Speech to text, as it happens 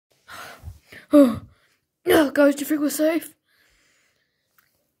Oh, guys, do you think we're safe?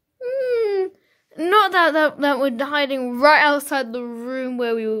 Not that we're hiding right outside the room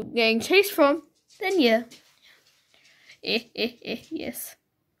where we were getting chased from. Then yeah. Yes.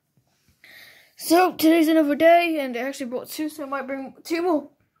 So today's another day, and I actually brought 2, so I might bring 2 more.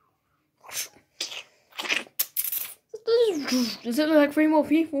 Does it look like 3 more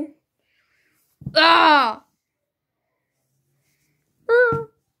people? Ah!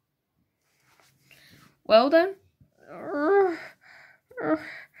 Well then.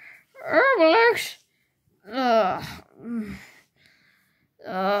 Relax. Oh,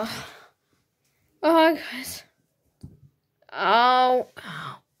 guys. Ow.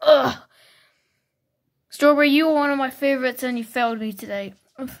 Strawberry, you were one of my favorites and you failed me today.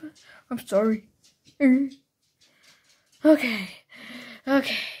 I'm sorry. Okay.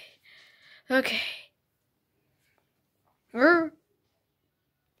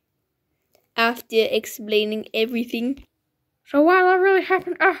 After explaining everything. So wow, that really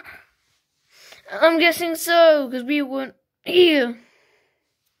happened. I'm guessing so, because we weren't here.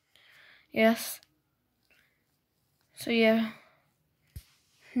 Yes. So yeah.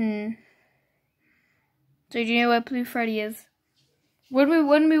 So do you know where Blue Freddy is? When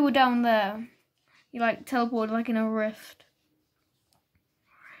we were down there, he like teleported like in a rift.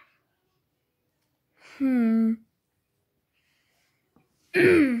 And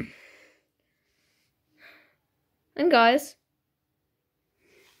guys.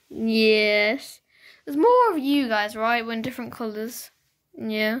 Yes. There's more of you guys, right? We're in different colours.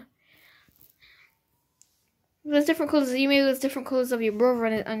 Yeah. There's different colours. You mean there's different colours of your brother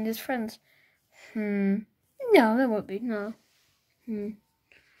and his friends? No, there won't be. No.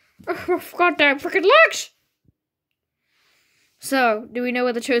 Oh, goddamn freaking legs! So, do we know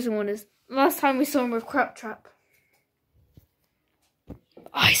where the chosen one is? Last time we saw him with Craptrap.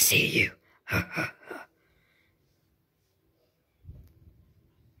 I see you.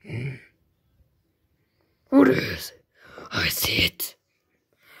 What is it? I see it.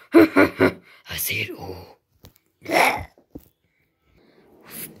 I see it all.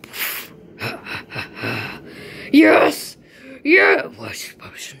 Yes! Yeah! Well, I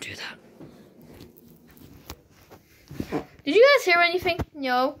probably shouldn't do that. Did you guys hear anything?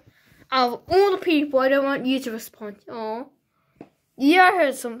 No. Out of all the people, I don't want you to respond. Oh. Yeah, I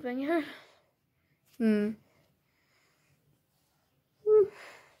heard something.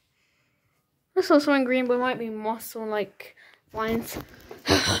 I saw something green, but it might be moss or like vines.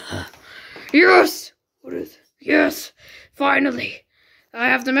 Yes! What is it? Yes! Finally! I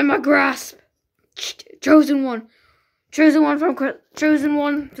have them in my grasp. Chosen one. Chosen one to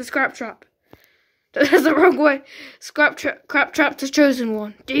Scraptrap. That's the wrong way. Craptrap to chosen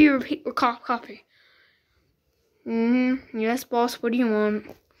one. Do you repeat or copy? Yes, boss. What do you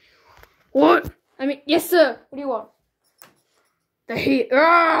want? What? I mean, yes, sir. What do you want? The heat.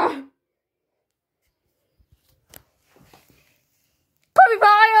 Puppy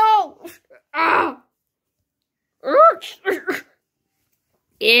pile!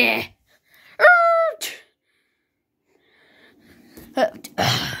 Yeah.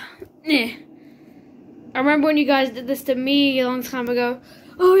 I remember when you guys did this to me a long time ago.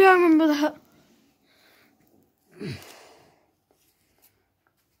 Oh yeah, I remember that.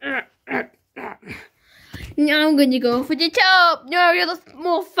 Now I'm gonna go for the top. No, you're the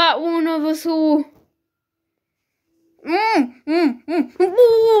more fat one of us all.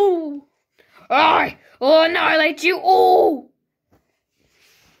 I will annihilate you all.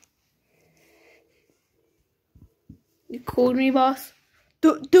 You called me boss?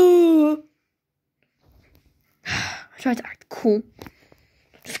 Duh. I tried to act cool.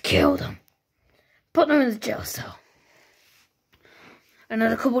 Just kill them. Put them in the jail cell.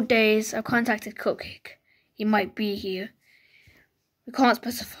 Another couple days, I've contacted Cupcake. He might be here. We can't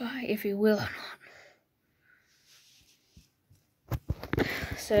specify if he will or not.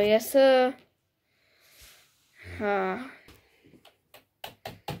 So yes, sir.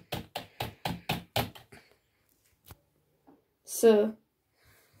 Sir.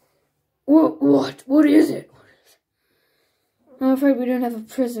 What? What is it? I'm afraid we don't have a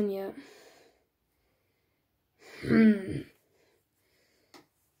prison yet. We're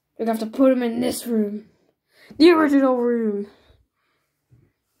gonna have to put him in this room. The original room.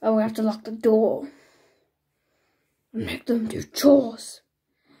 Oh, we have to lock the door. And make them do chores.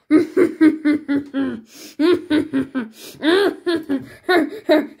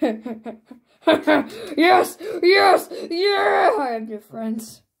 Yes! Yeah! I am your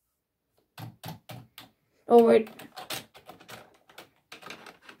friends. Oh, wait.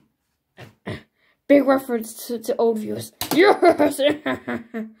 Big reference to old viewers. Yes!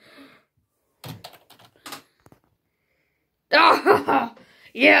 Ah,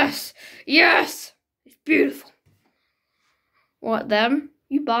 yes, yes. It's beautiful. What, them?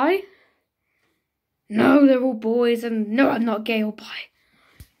 You bi? No, they're all boys, and no, I'm not gay or bi.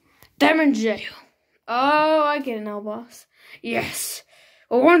 Them in jail. Oh, I get it now, boss. Yes.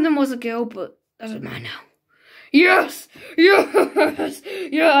 Well, one of them was a girl, but doesn't matter now. Yes! Yes!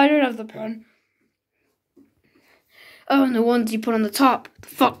 Yeah, I don't have the pen. Oh, and the ones you put on the top. The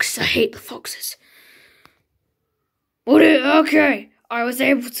fox. I hate the foxes. Okay. I was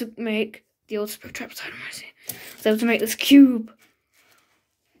able to make the old spirit trap side of my scene. I was able to make this cube.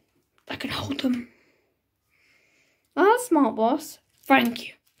 I can hold them. Oh, that's smart, boss. Thank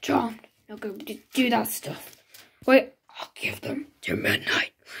you. Charmed. Now go do that stuff. Wait, I'll give them to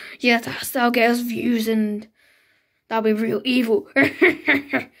midnight. Yeah, that'll get us views and that'll be real evil. There's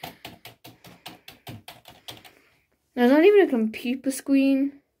not even a computer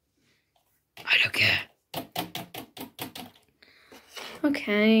screen. I don't care.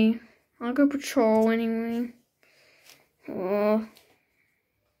 Okay, I'll go patrol anyway. Oh.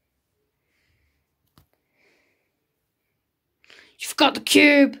 You forgot the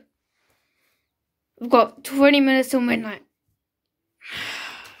cube. We've got 20 minutes till midnight.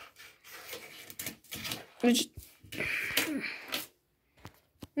 I was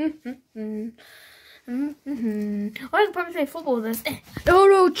probably play football with this.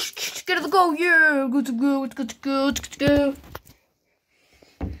 No, get to the goal. Yeah, good to go. It's good to go. It's good to go.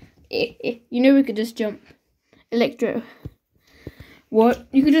 You know we could just jump. Electro. What?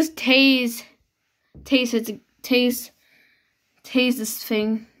 You could just tase this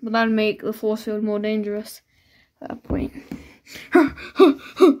thing, but that'd make the force field more dangerous at that point.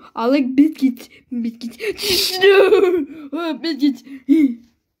 I like biscuits. No! Biscuits.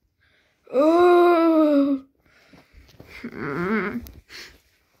 Oh.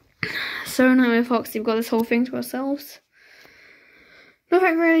 So now with Foxy, we've got this whole thing to ourselves.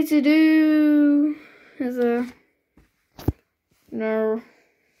 Nothing really to do. Is there? No.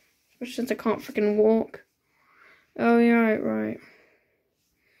 Especially since I can't freaking walk. Oh, yeah, right.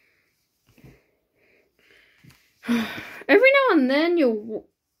 Every now and then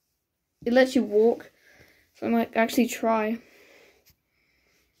it lets you walk. So I might actually try.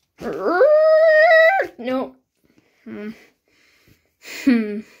 No.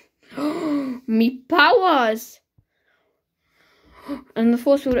 Me powers. And the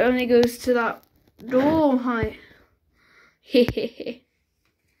force field only goes to that door height. Hehehe.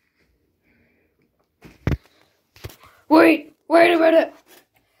 Wait a minute.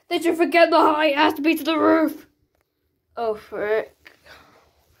 Did you forget the height has to be to the roof? Oh, frick.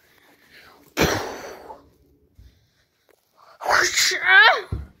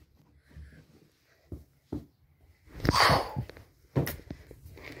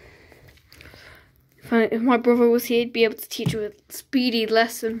 If my brother was here, he'd be able to teach you a speedy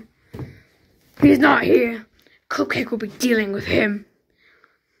lesson. He's not here. Cupcake will be dealing with him.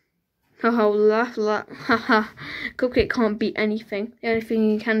 Oh, laugh. Haha. Cupcake can't beat anything. The only thing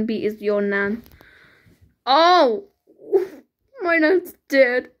he can beat is your nan. Oh! My nan's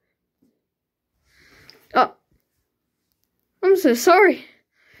dead. Oh. I'm so sorry.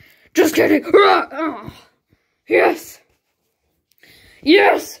 Just kidding. Oh. Yes!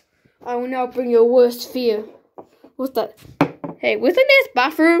 Yes! I will now bring your worst fear. What's that? Hey, what's in this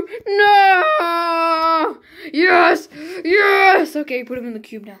bathroom? No! Yes! Yes! Okay, put him in the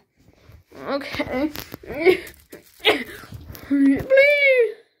cube now. Okay. Please.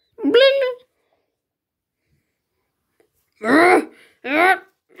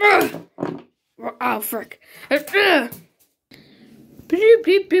 Oh, frick.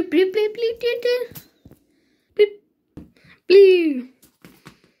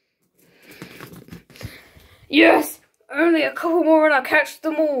 Yes! Only a couple more and I'll catch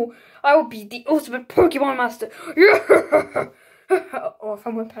them all. I will be the ultimate Pokemon master. Yeah! Oh, I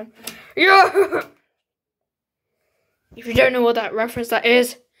found my pen. Yeah! If you don't know what that reference that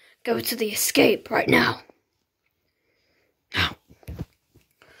is, go to the escape right now. Now.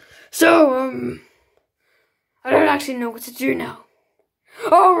 So, I don't actually know what to do now.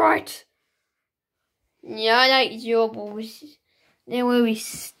 Alright. Yeah, I like your boys. They're where we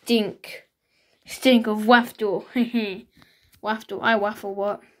stink. Stink of waffle. Waffle. I waffle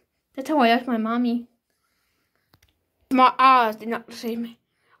what? That's how I asked my mommy. My eyes did not deceive me.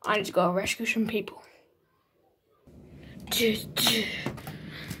 I need to go rescue some people.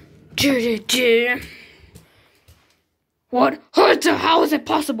 What? How is it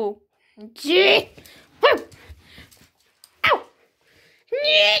possible? Ow! Oh,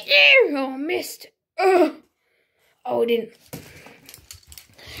 I missed. Oh, it didn't.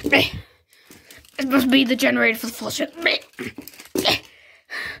 It must be the generator for the force field.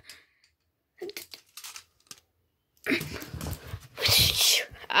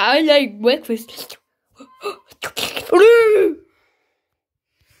 I like breakfast.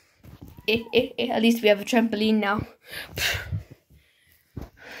 At least we have a trampoline now.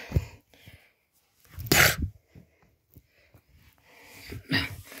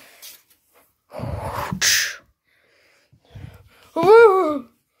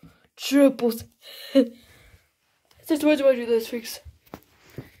 Triples. Since when do I do those things?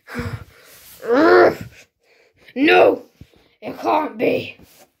 No! It can't be.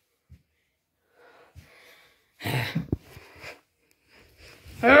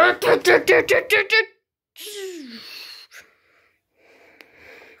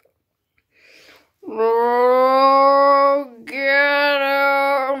 Oh, get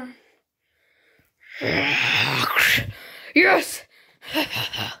him. Yes!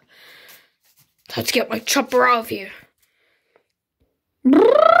 Let's get my chopper out of here.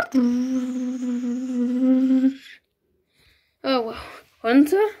 Oh, well.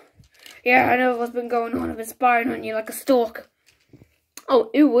 Hunter? Yeah, I know what's been going on. I've been spying on you like a stalker. Oh,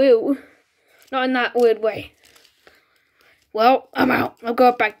 ew. Not in that weird way. Well, I'm out. I'll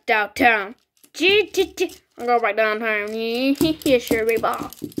go back downtown. I'll go back downtown. Yeah, sure, baby.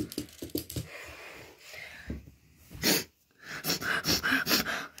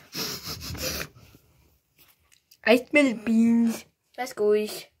 I smell beans. That's good.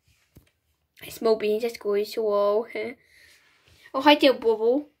 I smell beans. That's good. Whoa. Oh, hi there,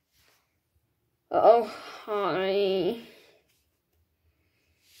 Bubble. Uh-oh. Hi.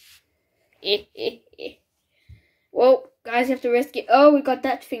 Well, guys, we have to rescue. Oh, we got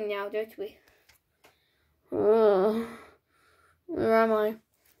that thing now, don't we? Where am I?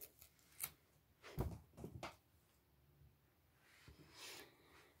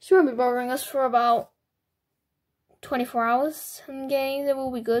 She won't be bothering us for about 24 hours. And games, it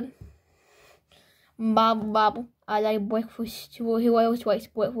will be good. Bobble. I like breakfast. He always likes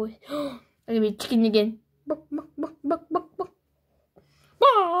breakfast. I'm gonna be chicken again. Buck.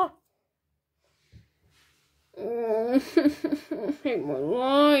 Ah! I hate my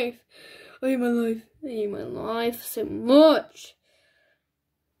life. I hate my life so much.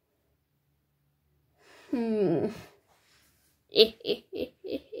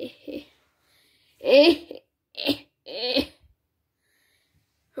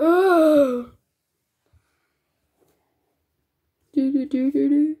 Oh.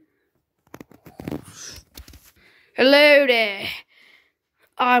 Hello there.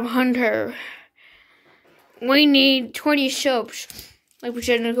 I'm Hunter. We need 20 subs, like we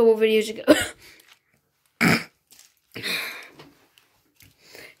said in a couple of videos ago.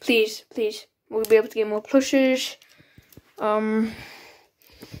 Please, we'll be able to get more plushes. And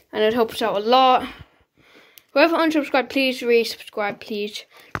it helps out a lot. Whoever unsubscribed, please resubscribe, please.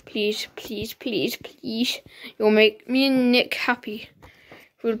 You'll make me and Nick happy.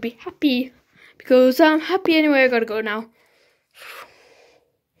 We'll be happy because I'm happy anyway. I gotta go now.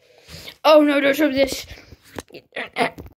 Oh no, don't show me this.